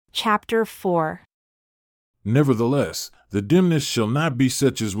Chapter 4. Nevertheless, the dimness shall not be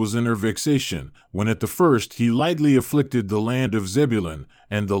such as was in her vexation, when at the first he lightly afflicted the land of Zebulun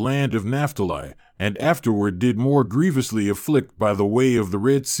and the land of Naphtali, and afterward did more grievously afflict by the way of the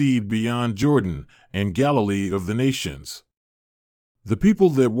Red Sea beyond Jordan, and Galilee of the nations. The people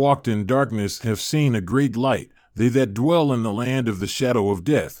that walked in darkness have seen a great light. They that dwell in the land of the shadow of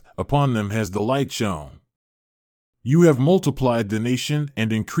death, upon them has the light shone. You have multiplied the nation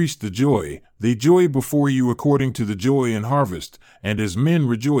and increased the joy. They joy before you according to the joy in harvest, and as men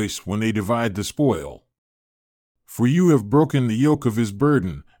rejoice when they divide the spoil. For you have broken the yoke of his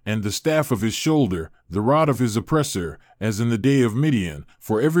burden, and the staff of his shoulder, the rod of his oppressor, as in the day of Midian,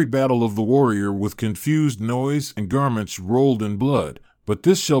 for every battle of the warrior with confused noise and garments rolled in blood, but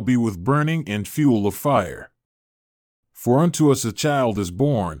this shall be with burning and fuel of fire. For unto us a child is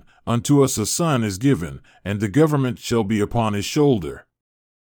born, unto us a son is given, and the government shall be upon his shoulder.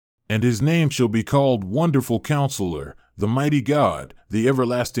 And his name shall be called Wonderful Counselor, the Mighty God, the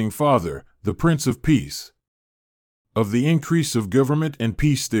Everlasting Father, the Prince of Peace. Of the increase of government and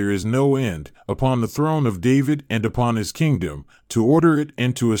peace there is no end, upon the throne of David and upon his kingdom, to order it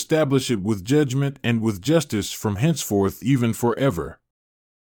and to establish it with judgment and with justice from henceforth even forever.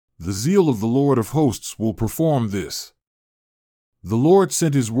 The zeal of the Lord of hosts will perform this. The Lord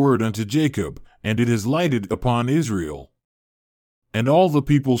sent his word unto Jacob, and it has lighted upon Israel. And all the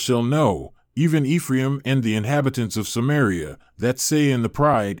people shall know, even Ephraim and the inhabitants of Samaria, that say in the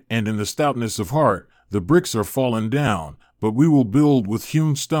pride and in the stoutness of heart, the bricks are fallen down, but we will build with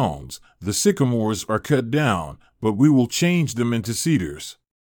hewn stones, the sycamores are cut down, but we will change them into cedars.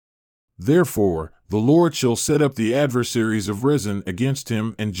 Therefore, the Lord shall set up the adversaries of Rezin against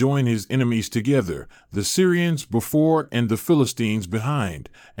him and join his enemies together, the Syrians before and the Philistines behind,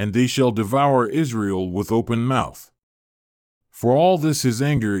 and they shall devour Israel with open mouth. For all this his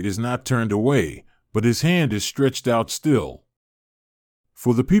anger is not turned away, but his hand is stretched out still.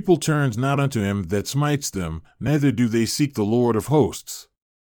 For the people turns not unto him that smites them, neither do they seek the Lord of hosts.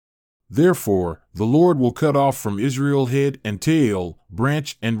 Therefore, the Lord will cut off from Israel head and tail,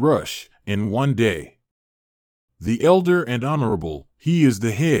 branch and rush, in one day. The elder and honorable, he is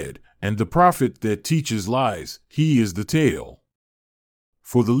the head, and the prophet that teaches lies, he is the tail.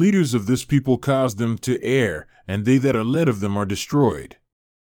 For the leaders of this people cause them to err, and they that are led of them are destroyed.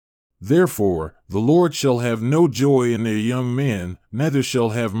 Therefore, the Lord shall have no joy in their young men, neither shall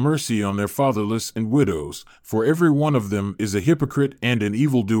have mercy on their fatherless and widows, for every one of them is a hypocrite and an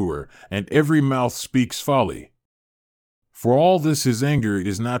evildoer, and every mouth speaks folly. For all this his anger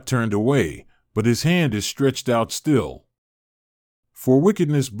is not turned away, but his hand is stretched out still. For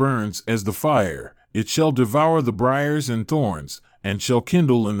wickedness burns as the fire, it shall devour the briars and thorns, and shall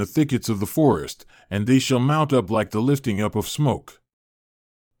kindle in the thickets of the forest, and they shall mount up like the lifting up of smoke.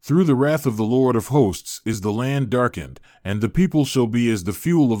 Through the wrath of the Lord of hosts is the land darkened, and the people shall be as the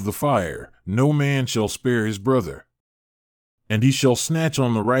fuel of the fire, no man shall spare his brother. And he shall snatch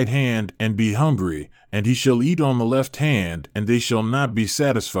on the right hand and be hungry, and he shall eat on the left hand, and they shall not be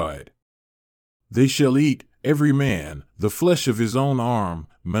satisfied. They shall eat, every man, the flesh of his own arm,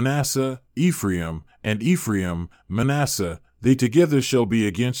 Manasseh, Ephraim, and Ephraim, Manasseh, they together shall be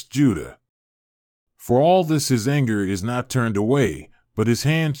against Judah. For all this his anger is not turned away, but his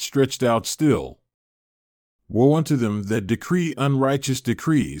hand stretched out still. Woe unto them that decree unrighteous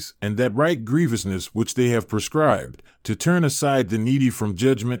decrees, and that write grievousness which they have prescribed, to turn aside the needy from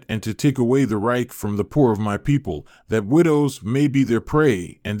judgment, and to take away the right from the poor of my people, that widows may be their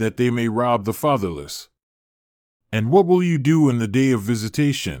prey, and that they may rob the fatherless. And what will you do in the day of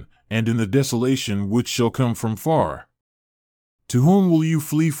visitation, and in the desolation which shall come from far? To whom will you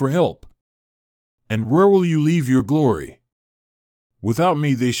flee for help? And where will you leave your glory? Without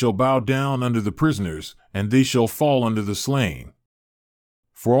me they shall bow down under the prisoners, and they shall fall under the slain.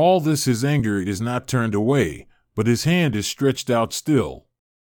 For all this his anger is not turned away, but his hand is stretched out still.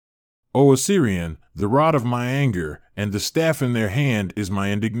 O Assyrian, the rod of my anger, and the staff in their hand is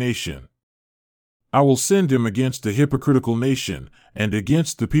my indignation. I will send him against a hypocritical nation, and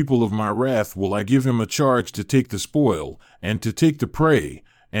against the people of my wrath will I give him a charge to take the spoil, and to take the prey,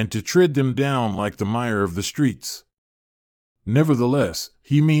 and to tread them down like the mire of the streets. Nevertheless,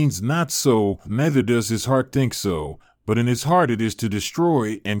 he means not so, neither does his heart think so, but in his heart it is to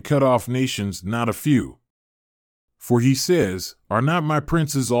destroy and cut off nations, not a few. For he says, Are not my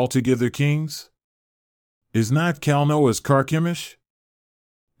princes altogether kings? Is not Calno as Carchemish?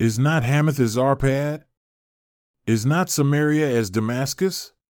 Is not Hamath as Arpad? Is not Samaria as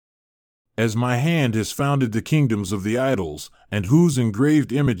Damascus? as my hand has founded the kingdoms of the idols, and whose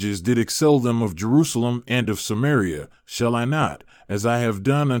engraved images did excel them of Jerusalem and of Samaria, shall I not, as I have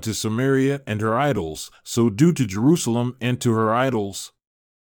done unto Samaria and her idols, so do to Jerusalem and to her idols?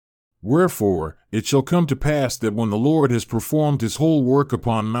 Wherefore, it shall come to pass that when the Lord has performed his whole work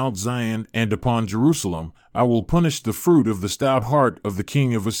upon Mount Zion and upon Jerusalem, I will punish the fruit of the stout heart of the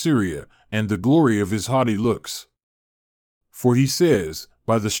king of Assyria, and the glory of his haughty looks. For he says,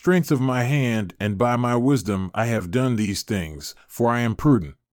 By the strength of my hand and by my wisdom I have done these things, for I am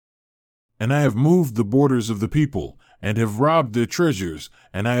prudent. And I have moved the borders of the people, and have robbed their treasures,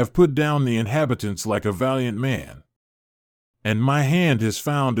 and I have put down the inhabitants like a valiant man. And my hand has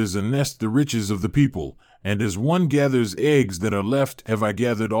found as a nest the riches of the people, and as one gathers eggs that are left have I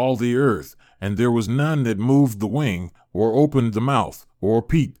gathered all the earth, and there was none that moved the wing, or opened the mouth, or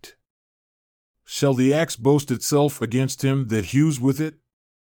peeped. Shall the axe boast itself against him that hews with it?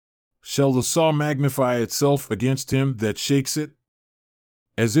 Shall the saw magnify itself against him that shakes it?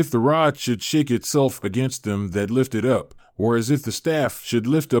 As if the rod should shake itself against them that lift it up, or as if the staff should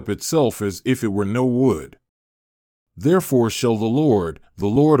lift up itself as if it were no wood. Therefore shall the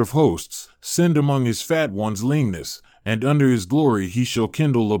Lord of hosts, send among his fat ones leanness, and under his glory he shall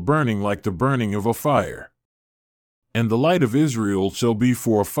kindle a burning like the burning of a fire. And the light of Israel shall be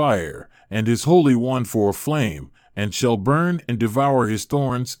for a fire, and his Holy One for a flame, and shall burn and devour his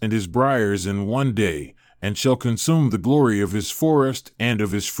thorns and his briars in one day, and shall consume the glory of his forest and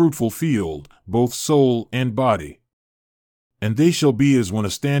of his fruitful field, both soul and body. And they shall be as when a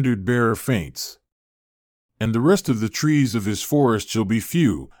standard-bearer faints. And the rest of the trees of his forest shall be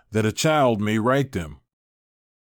few, that a child may write them.